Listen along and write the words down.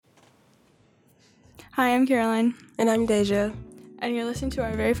Hi, I'm Caroline. And I'm Deja. And you're listening to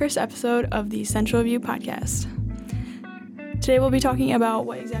our very first episode of the Central View podcast. Today we'll be talking about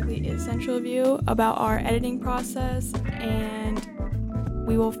what exactly is Central View, about our editing process, and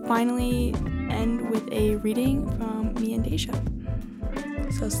we will finally end with a reading from me and Deja.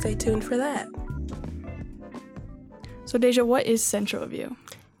 So stay tuned for that. So Deja, what is Central View?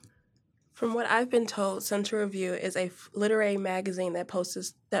 From what I've been told, Central Review is a literary magazine that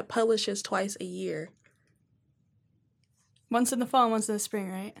publishes twice a year. Once in the fall and once in the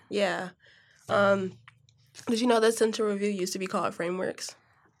spring, right? Yeah. Did you know that Central Review used to be called Frameworks?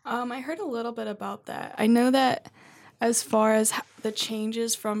 I heard a little bit about that. I know that as far as the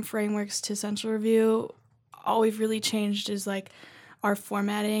changes from Frameworks to Central Review, all we've really changed is like our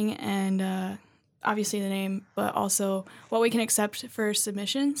formatting and obviously the name, but also what we can accept for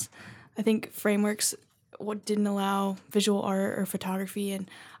submissions. I think Frameworks didn't allow visual art or photography, and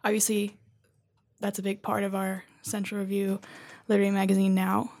obviously that's a big part of our Central Review literary magazine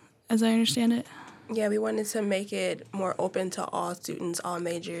now, as I understand it. Yeah, we wanted to make it more open to all students, all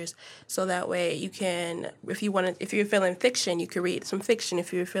majors, so that way you can, if you're feeling fiction, you could read some fiction.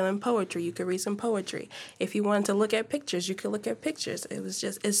 If you're feeling poetry, you could read some poetry. If you wanted to look at pictures, you could look at pictures.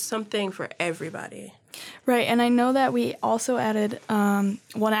 It's something for everybody. Right, and I know that we also added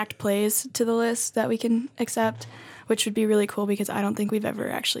one-act plays to the list that we can accept, which would be really cool because I don't think we've ever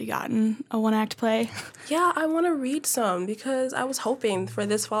actually gotten a one-act play. Yeah, I want to read some because I was hoping for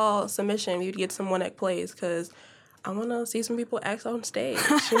this fall submission we'd get some one-act plays because I want to see some people act on stage,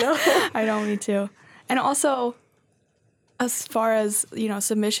 you know? I know, me too. And also, as far as,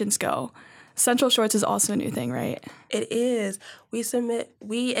 submissions go, Central Shorts is also a new thing, right? It is. We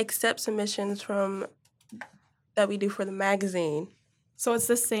accept submissions that we do for the magazine. So it's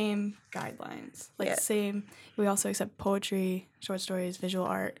the same guidelines. Same. We also accept poetry, short stories, visual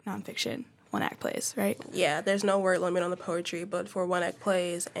art, nonfiction, one-act plays, right? Yeah, there's no word limit on the poetry, but for one-act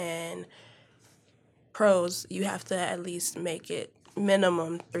plays and prose, you have to at least make it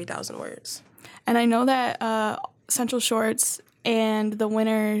minimum 3,000 words. And I know that Central Shorts and the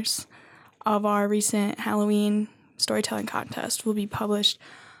winners of our recent Halloween storytelling contest will be published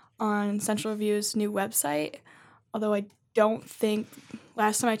on Central Review's new website, although I don't think,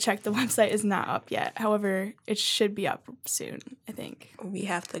 last time I checked, the website is not up yet. However, it should be up soon, I think. We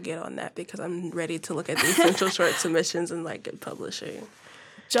have to get on that because I'm ready to look at these Central Short submissions and get publishing.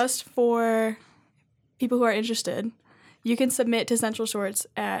 Just for people who are interested, you can submit to Central Shorts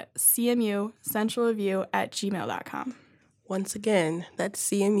at cmucentralreview@gmail.com. Once again, that's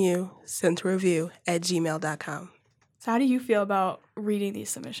cmucentralreview@gmail.com. So how do you feel about reading these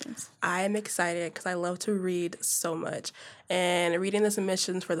submissions? I am excited because I love to read so much. And reading the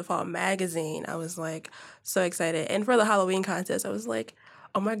submissions for the fall magazine, I was so excited. And for the Halloween contest, I was like,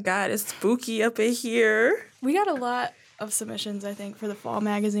 oh my God, it's spooky up in here. We got a lot of submissions, I think, for the fall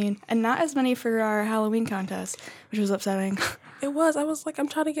magazine, and not as many for our Halloween contest, which was upsetting. It was. I was I'm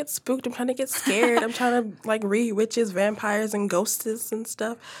trying to get spooked. I'm trying to get scared. I'm trying to read witches, vampires, and ghosts and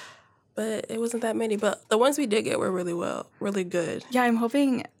stuff. But it wasn't that many. But the ones we did get were really good. Yeah, I'm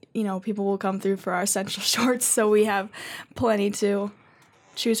hoping, people will come through for our Central Shorts so we have plenty to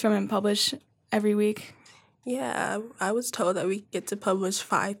choose from and publish every week. Yeah, I was told that we get to publish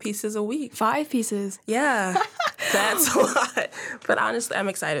 5 pieces a week. 5 pieces? Yeah, that's a lot. But honestly, I'm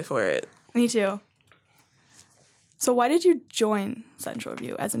excited for it. Me too. So why did you join Central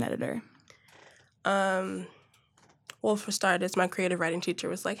Review as an editor? Well, for starters, my creative writing teacher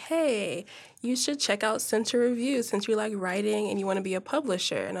was like, hey, you should check out Central Review since you like writing and you want to be a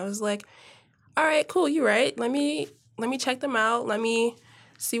publisher. And I was like, all right, cool, you're right. Let me check them out. Let me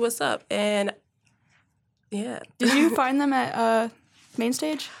see what's up. And yeah. Did you find them at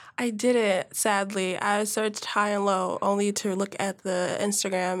Mainstage? I didn't, sadly. I searched high and low only to look at the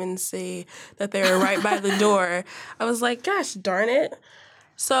Instagram and see that they were right by the door. I was like, gosh darn it.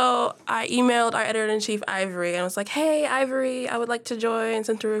 So I emailed our editor-in-chief, Ivory, and I was like, hey, Ivory, I would like to join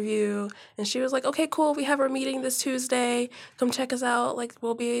Central Review. And she was like, okay, cool, we have our meeting this Tuesday. Come check us out.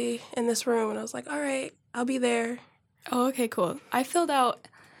 We'll be in this room. And I was like, all right, I'll be there. Oh, okay, cool. I filled out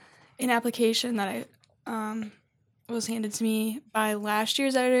an application that was handed to me by last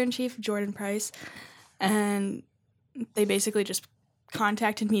year's editor-in-chief, Jordan Price, and they basically just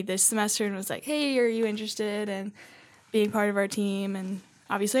contacted me this semester and was like, hey, are you interested in being part of our team? And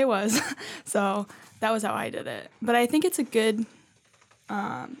obviously I was, so that was how I did it. But I think it's a good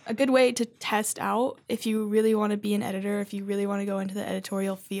way to test out if you really want to be an editor, if you really want to go into the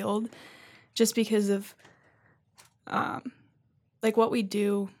editorial field, just because of what we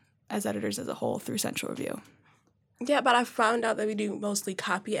do as editors as a whole through Central Review. Yeah, but I found out that we do mostly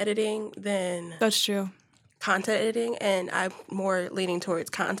copy editing than That's true. content editing, and I'm more leaning towards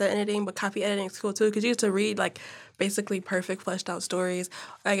content editing, but copy editing is cool too because you get to read like basically perfect fleshed out stories.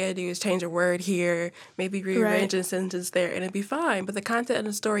 All I gotta do is change a word here, maybe rearrange a sentence there, and it'd be fine. But the content of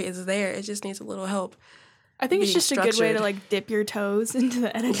the story is there. It just needs a little help. I think it's being just a good way to structured. like dip your toes into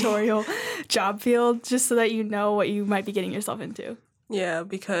the editorial job field just so that you know what you might be getting yourself into. Yeah,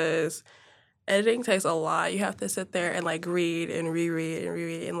 because editing takes a lot. You have to sit there and like read and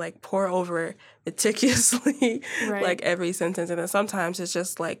reread and like pour over meticulously Right. like every sentence, and then sometimes it's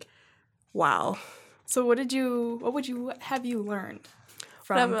just like, wow. So what would you have you learned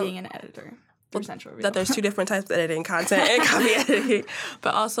from Whatever. being an editor for Central Review? That there's two different types of editing, content and copy editing,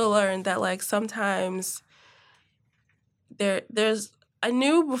 but also learned that like sometimes there's I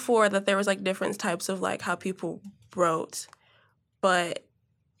knew before that there was like different types of like how people wrote, but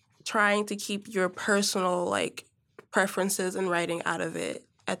trying to keep your personal like preferences in writing out of it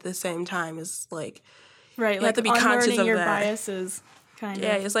at the same time is like Right, you like have to be conscious unlearning of your that. biases, kind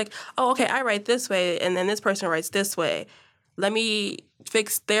Yeah, of. it's like, oh, okay, I write this way, and then this person writes this way. Let me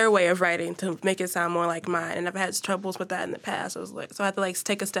fix their way of writing to make it sound more like mine. And I've had troubles with that in the past. I was like, so I have to like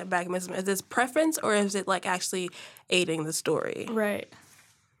take a step back and is this preference or is it like actually aiding the story? Right.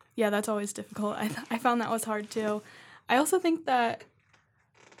 Yeah, that's always difficult. I found that was hard too. I also think that,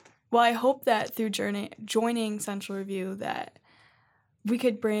 well, I hope that through joining Central Review that we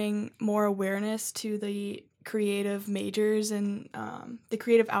could bring more awareness to the creative majors and the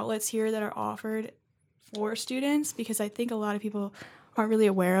creative outlets here that are offered for students, because I think a lot of people aren't really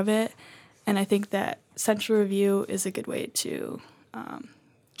aware of it. And I think that Central Review is a good way to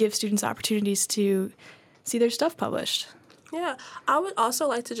give students opportunities to see their stuff published. Yeah, I would also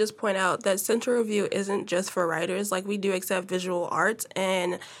like to just point out that Central Review isn't just for writers. Like, we do accept visual arts,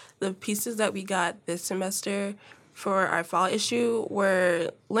 and the pieces that we got this semester for our fall issue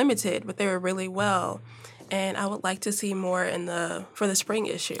were limited, but they were really well. And I would like to see more for the spring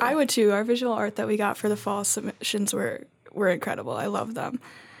issue. I would too. Our visual art that we got for the fall submissions were incredible. I love them.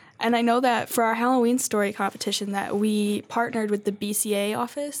 And I know that for our Halloween story competition that we partnered with the BCA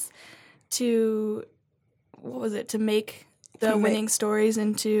office to make the winning stories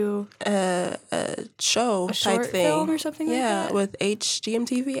into a show a type short thing. film or something like that. Yeah, with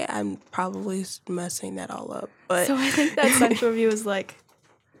HGMTV. I'm probably messing that all up. But So I think that Central Review is like,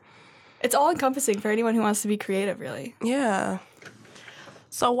 it's all encompassing for anyone who wants to be creative, really. yeah.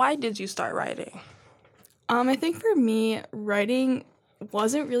 So why did you start writing? I think for me, writing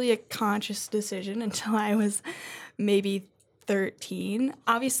wasn't really a conscious decision until I was maybe 13.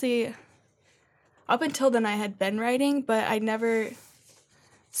 Obviously, up until then I had been writing, but I never,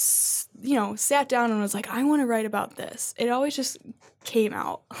 sat down and was like, I want to write about this. It always just came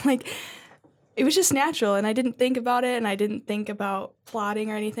out. Like, it was just natural, and I didn't think about it, and I didn't think about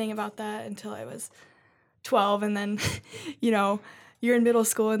plotting or anything about that until I was 12, and then, you're in middle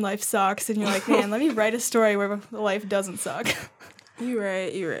school and life sucks, and you're like, man, let me write a story where life doesn't suck. You're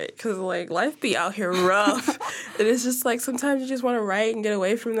right. Because, like, life be out here rough. And it's just, like, sometimes you just want to write and get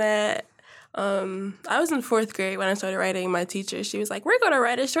away from that. I was in 4th grade when I started writing. My teacher, she was like, we're going to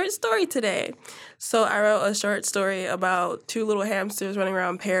write a short story today. So I wrote a short story about 2 little hamsters running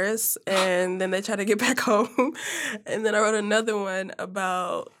around Paris, and then they try to get back home. And then I wrote another one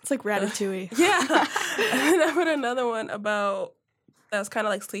about... It's like Ratatouille. Yeah. And I wrote another one about... that was kind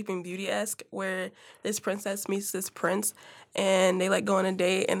of like Sleeping Beauty-esque, where this princess meets this prince, and they, like, go on a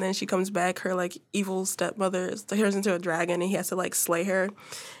date, and then she comes back, her, like, evil stepmother turns into a dragon, and he has to, like, slay her.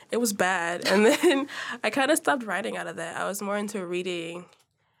 It was bad. And then I kind of stopped writing out of that. I was more into reading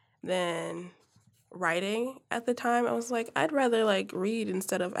than writing at the time. I was like, I'd rather, like, read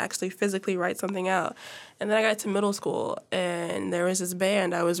instead of actually physically write something out. And then I got to middle school, and there was this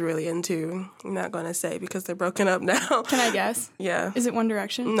band I was really into. I'm not going to say because they're broken up now. Can I guess? Yeah. Is it One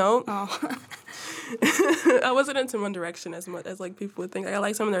Direction? No. Oh. I wasn't into One Direction as much as, like, people would think. I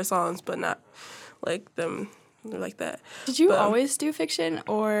like some of their songs, but not, like, them like that. Did you always do fiction,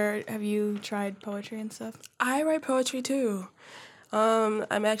 or have you tried poetry and stuff? I write poetry, too.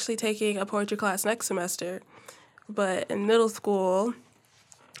 I'm actually taking a poetry class next semester. But in middle school,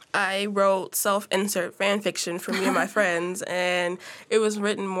 I wrote self-insert fan fiction for me and my friends, and it was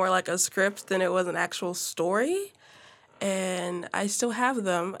written more like a script than it was an actual story. And I still have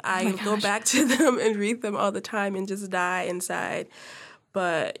them. I go back to them and read them all the time and just die inside.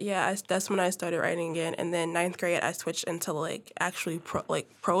 But yeah, that's when I started writing again. And then 9th grade, I switched into like actually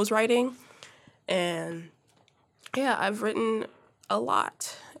prose writing. And yeah, I've written a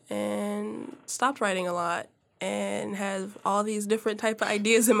lot and stopped writing a lot and have all these different type of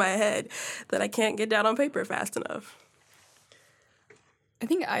ideas in my head that I can't get down on paper fast enough. I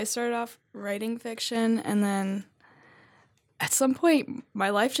think I started off writing fiction, and then at some point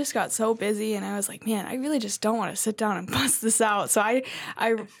my life just got so busy, and I was like, man, I really just don't want to sit down and bust this out. So I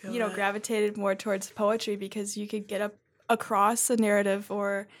gravitated more towards poetry because you could get across a narrative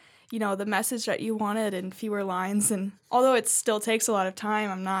or, the message that you wanted in fewer lines. And although it still takes a lot of time,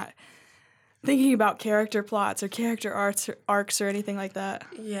 I'm not thinking about character plots or character arcs or anything like that.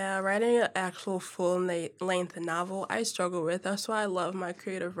 Yeah, writing an actual full-length novel, I struggle with. That's why I love my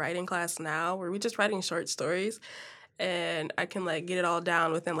creative writing class now, where we're just writing short stories, and I can, get it all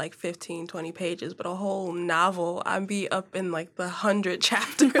down within, 15, 20 pages. But a whole novel, I'd be up in, the 100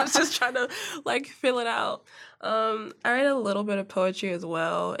 chapters just trying to, fill it out. I write a little bit of poetry as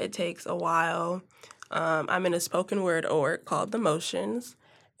well. It takes a while. I'm in a spoken word org called The Motions.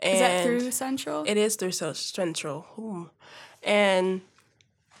 Is that through Central? It is through Central. Ooh. And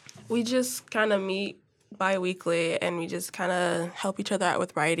we just kind of meet bi-weekly, and we just kind of help each other out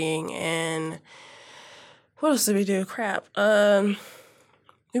with writing. And what else do we do? Crap.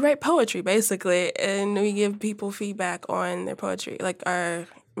 We write poetry, basically, and we give people feedback on their poetry, our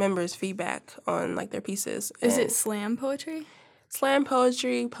members' feedback on, their pieces. Is it slam poetry? Slam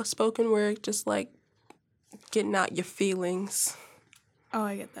poetry, spoken word, just, getting out your feelings. Oh,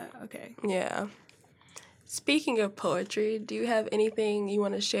 I get that. Okay. Yeah. Speaking of poetry, do you have anything you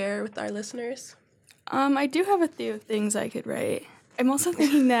want to share with our listeners? I do have a few things I could write. I'm also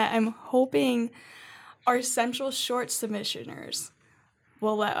thinking that I'm hoping our Central Short submissioners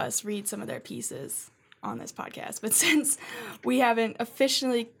will let us read some of their pieces on this podcast. But since we haven't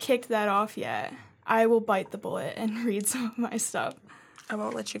officially kicked that off yet, I will bite the bullet and read some of my stuff. I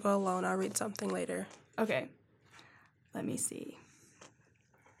won't let you go alone. I'll read something later. Okay. Let me see.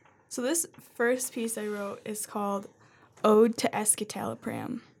 So this first piece I wrote is called Ode to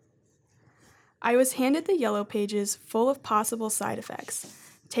Escitalopram. I was handed the yellow pages full of possible side effects.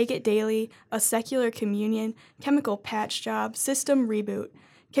 Take it daily, a secular communion, chemical patch job, system reboot,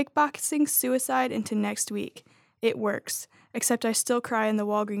 kickboxing suicide into next week. It works, except I still cry in the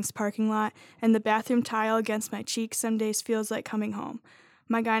Walgreens parking lot, and the bathroom tile against my cheek some days feels like coming home.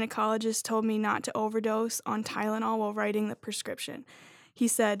 My gynecologist told me not to overdose on Tylenol while writing the prescription. He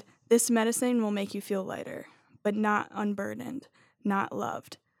said, this medicine will make you feel lighter, but not unburdened, not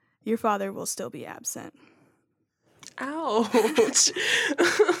loved. Your father will still be absent. Ouch.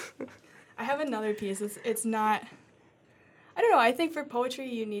 I have another piece. It's not... I don't know. I think for poetry,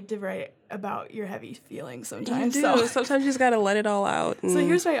 you need to write about your heavy feelings sometimes. You do. So. Sometimes you just got to let it all out. So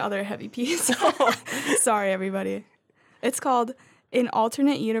here's my other heavy piece. Sorry, everybody. It's called An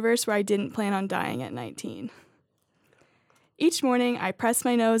Alternate Universe Where I Didn't Plan on Dying at 19. Each morning, I press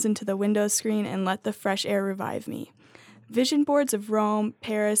my nose into the window screen and let the fresh air revive me. Vision boards of Rome,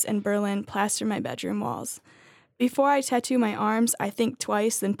 Paris, and Berlin plaster my bedroom walls. Before I tattoo my arms, I think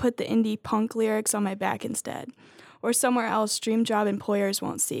twice, then put the indie punk lyrics on my back instead. Or somewhere else dream job employers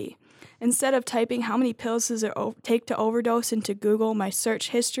won't see. Instead of typing how many pills does it take to overdose into Google, my search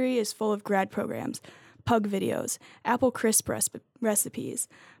history is full of grad programs, pug videos, apple crisp recipes.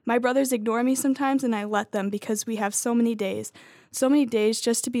 My brothers ignore me sometimes, and I let them because we have so many days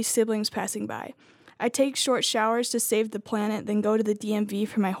just to be siblings passing by. I take short showers to save the planet, then go to the DMV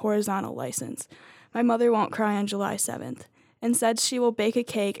for my horizontal license. My mother won't cry on July 7th. Instead, she will bake a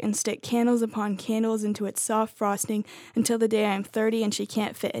cake and stick candles upon candles into its soft frosting until the day I am 30 and she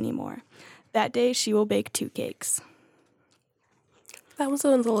can't fit anymore. That day, she will bake 2 cakes. That one's a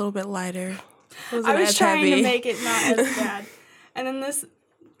little bit lighter. I was trying to make it not as bad. And then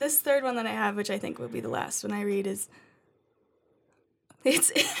this third one that I have, which I think will be the last one I read, is...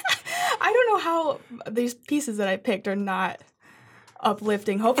 I don't know how these pieces that I picked are not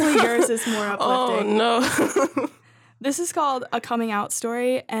uplifting. Hopefully yours is more uplifting. Oh, no. This is called A Coming Out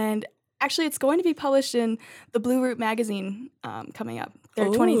Story, and actually it's going to be published in the Blue Root magazine coming up, their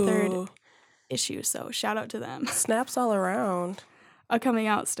 23rd issue, so shout out to them. Snaps all around. A Coming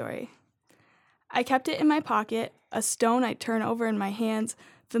Out Story. I kept it in my pocket, a stone I turn over in my hands,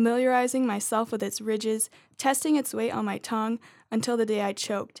 familiarizing myself with its ridges, testing its weight on my tongue until the day I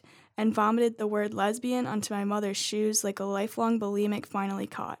choked and vomited the word lesbian onto my mother's shoes like a lifelong bulimic finally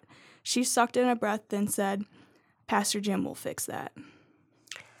caught. She sucked in a breath, then said, Pastor Jim will fix that.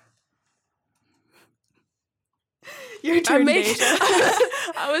 Your turn,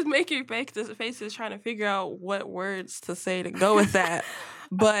 I was making faces trying to figure out what words to say to go with that.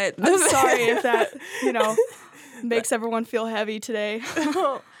 But I'm sorry if that, makes everyone feel heavy today.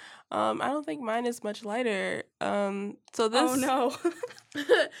 I don't think mine is much lighter. So this. Oh no.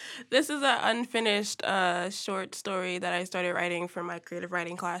 This is an unfinished short story that I started writing for my creative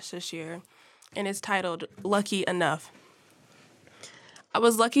writing class this year, and it's titled "Lucky Enough." I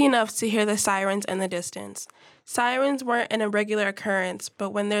was lucky enough to hear the sirens in the distance. Sirens weren't an irregular occurrence, but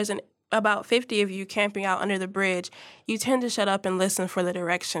when there's about 50 of you camping out under the bridge, you tend to shut up and listen for the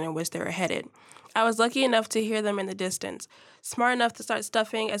direction in which they were headed. I was lucky enough to hear them in the distance, smart enough to start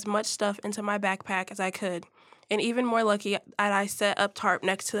stuffing as much stuff into my backpack as I could, and even more lucky that I set up tarp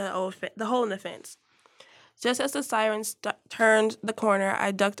next to the hole in the fence. Just as the sirens turned the corner,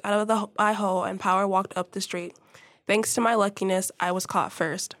 I ducked out of my hole and power walked up the street. Thanks to my luckiness, I was caught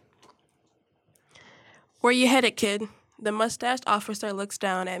first. "Where you headed, kid?" The mustached officer looks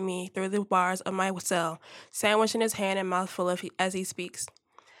down at me through the bars of my cell, sandwich in his hand and mouth full as he speaks.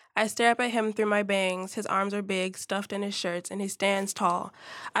 I stare up at him through my bangs. His arms are big, stuffed in his shirts, and he stands tall.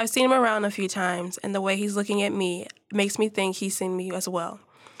 I've seen him around a few times, and the way he's looking at me makes me think he's seen me as well.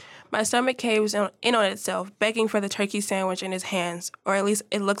 My stomach caves in on itself, begging for the turkey sandwich in his hands, or at least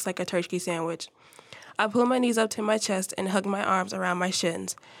it looks like a turkey sandwich. I pull my knees up to my chest and hug my arms around my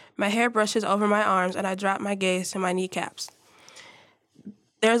shins. My hair brushes over my arms, and I drop my gaze to my kneecaps.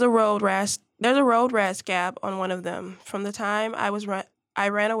 There's a road rash scab on one of them. From the time I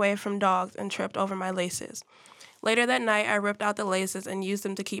ran away from dogs and tripped over my laces. Later that night, I ripped out the laces and used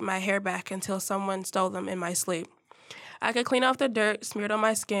them to keep my hair back until someone stole them in my sleep. I could clean off the dirt smeared on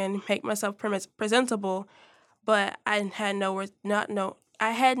my skin, make myself presentable, but I had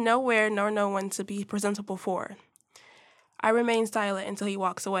nowhere nor no one to be presentable for. I remain silent until he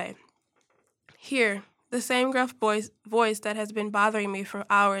walks away. Here, the same gruff voice that has been bothering me for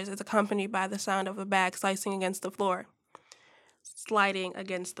hours is accompanied by the sound of a bag sliding against the floor.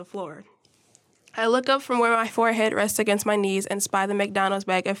 I look up from where my forehead rests against my knees and spy the McDonald's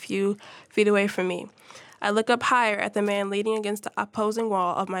bag a few feet away from me. I look up higher at the man leaning against the opposing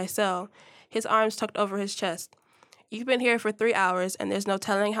wall of my cell, his arms tucked over his chest. "You've been here for 3 hours, and there's no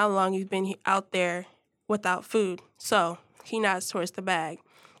telling how long you've been out there without food. So," he nods towards the bag,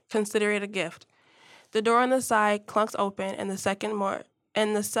 "consider it a gift." The door on the side clunks open, and the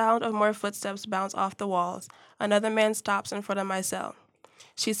sound of more footsteps bounce off the walls. Another man stops in front of my cell.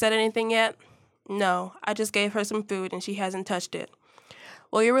 "She said anything yet?" "No, I just gave her some food, and she hasn't touched it."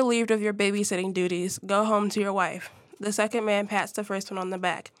 "Well, you're relieved of your babysitting duties. Go home to your wife." The second man pats the first one on the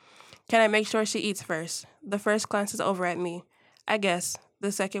back. "Can I make sure she eats first?" The first glances over at me. "I guess."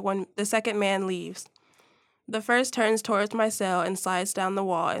 The second man leaves. The first turns towards my cell and slides down the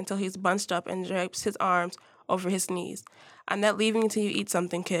wall until he's bunched up and drapes his arms over his knees. "I'm not leaving until you eat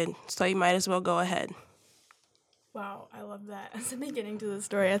something, kid, so you might as well go ahead." Wow, I love that. As a beginning to the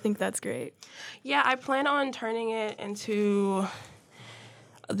story, I think that's great. Yeah, I plan on turning it into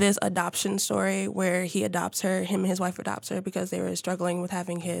this adoption story where him and his wife adopts her because they were struggling with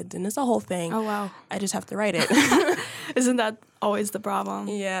having kids, and it's a whole thing. Oh, wow. I just have to write it. Isn't that always the problem?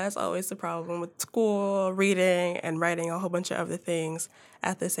 Yeah, that's always the problem with school, reading, and writing a whole bunch of other things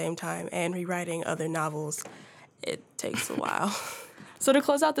at the same time, and rewriting other novels. It takes a while. So to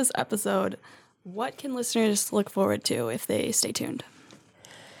close out this episode, what can listeners look forward to if they stay tuned?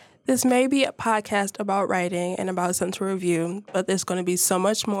 This may be a podcast about writing and about Central Review, but there's going to be so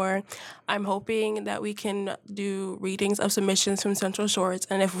much more. I'm hoping that we can do readings of submissions from Central Shorts,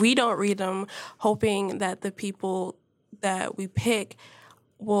 and if we don't read them, hoping that the people that we pick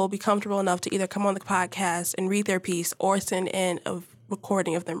will be comfortable enough to either come on the podcast and read their piece or send in a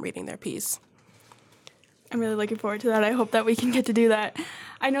recording of them reading their piece. I'm really looking forward to that. I hope that we can get to do that.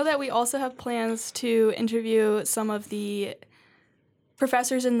 I know that we also have plans to interview some of the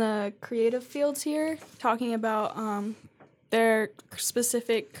professors in the creative fields here, talking about their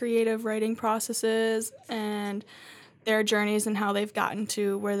specific creative writing processes and their journeys and how they've gotten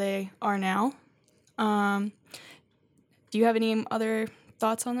to where they are now. Do you have any other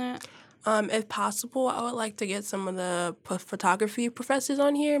thoughts on that? If possible, I would like to get some of the photography professors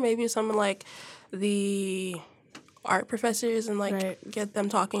on here, maybe some like the art professors, and get them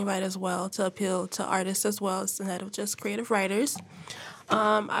talking about it as well to appeal to artists as well instead of just creative writers.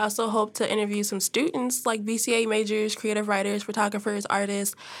 I also hope to interview some students like BCA majors, creative writers, photographers,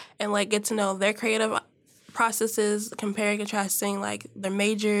 artists, and get to know their creative processes, comparing, contrasting their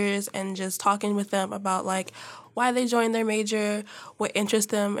majors, and just talking with them about why they joined their major, what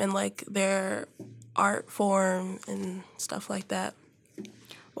interests them in their art form and stuff like that.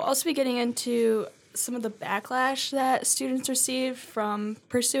 We'll also be getting into some of the backlash that students receive from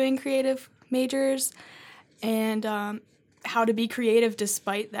pursuing creative majors and how to be creative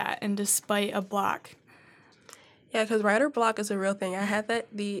despite that and despite a block. Yeah, because writer block is a real thing. I had that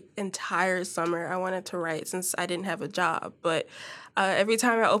the entire summer. I wanted to write since I didn't have a job. But every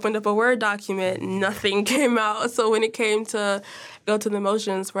time I opened up a Word document, nothing came out. So when it came to go to the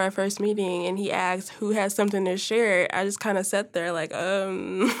motions for our first meeting and he asked who has something to share, I just kind of sat there like,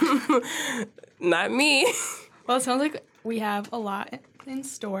 not me. Well, it sounds like we have a lot in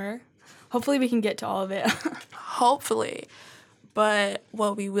store. Hopefully we can get to all of it. Hopefully. But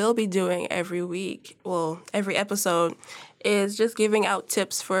what we will be doing every week, well, every episode, is just giving out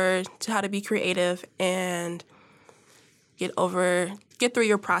tips to how to be creative and get through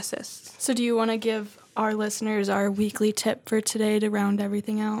your process. So do you want to give our listeners our weekly tip for today to round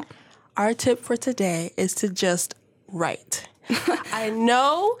everything out? Our tip for today is to just write. I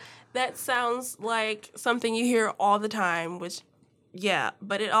know that sounds like something you hear all the time, which, yeah,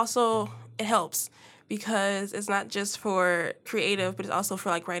 but it helps. Because it's not just for creative, but it's also for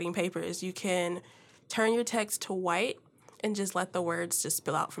like writing papers. You can turn your text to white and just let the words just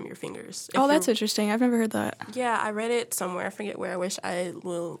spill out from your fingers. That's interesting. I've never heard that. Yeah, I read it somewhere. I forget where. I wish I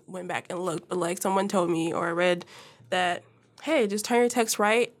went back and looked. But like someone told me, or I read that, hey, just turn your text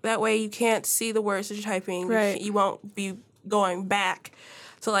right. That way you can't see the words that you're typing. Right. You won't be going back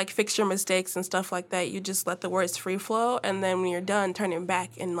to like fix your mistakes and stuff like that. You just let the words free flow, and then when you're done, turn it back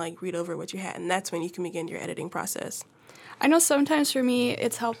and like read over what you had, and that's when you can begin your editing process. I know sometimes for me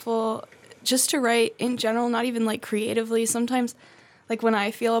it's helpful just to write in general, not even like creatively. Sometimes like when I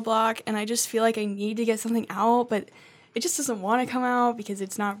feel a block and I just feel like I need to get something out, but it just doesn't want to come out because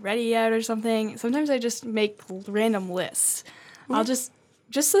it's not ready yet or something. Sometimes I just make random lists. Mm-hmm. I'll just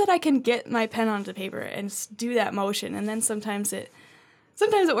so that I can get my pen onto paper and do that motion, and then sometimes it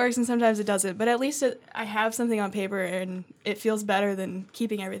works and sometimes it doesn't, but at least I have something on paper and it feels better than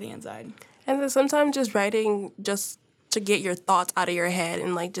keeping everything inside. And then sometimes just writing just to get your thoughts out of your head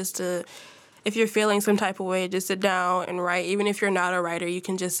and like just to, if you're feeling some type of way, just sit down and write. Even if you're not a writer, you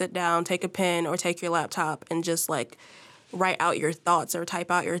can just sit down, take a pen or take your laptop and just like write out your thoughts or type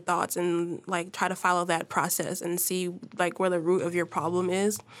out your thoughts and like try to follow that process and see like where the root of your problem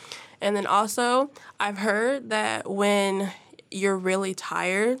is. And then also I've heard that when you're really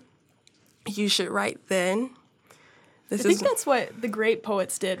tired, you should write then. I think that's what the great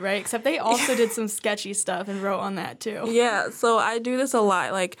poets did, right? Except they also did some sketchy stuff and wrote on that too. Yeah, so I do this a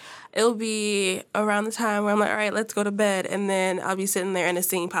lot. Like, it'll be around the time where I'm like, all right, let's go to bed. And then I'll be sitting there and a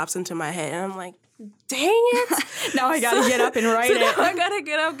scene pops into my head. And I'm like, dang it. Now I got to get up and write it. Now I got to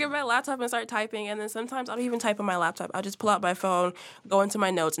get up, get my laptop, and start typing. And then sometimes I don't even type on my laptop. I'll just pull out my phone, go into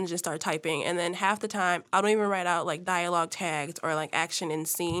my notes, and just start typing. And then half the time, I don't even write out, like, dialogue tags or, like, action and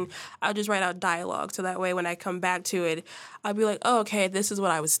scene. I'll just write out dialogue. So that way, when I come back to it, I'll be like, oh, okay, this is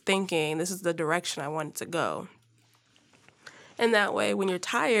what I was thinking. This is the direction I wanted to go. And that way, when you're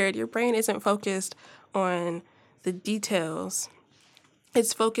tired, your brain isn't focused on the details.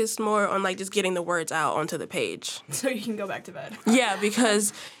 It's focused more on, like, just getting the words out onto the page. So you can go back to bed. Yeah,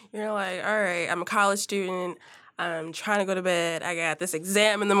 because you're like, all right, I'm a college student. I'm trying to go to bed. I got this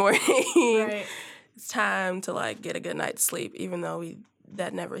exam in the morning. Right. It's time to, like, get a good night's sleep, even though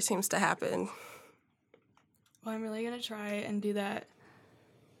that never seems to happen. Well, I'm really going to try and do that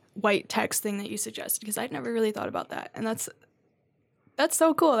white text thing that you suggested, because I'd never really thought about that. And that's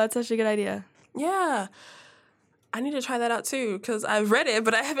so cool. That's such a good idea. Yeah. I need to try that out, too, because I've read it,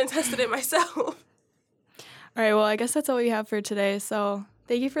 but I haven't tested it myself. All right, well, I guess that's all we have for today. So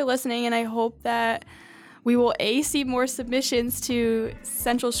thank you for listening, and I hope that we will, see more submissions to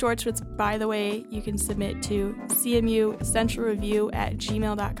Central Shorts, which, by the way, you can submit to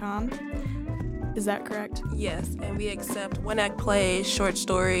cmucentralreview@gmail.com. Is that correct? Yes, and we accept one-act plays, short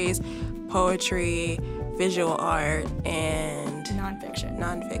stories, poetry, visual art, and nonfiction.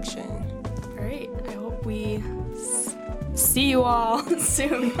 All right, I hope we see you all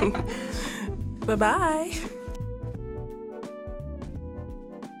soon. Bye-bye.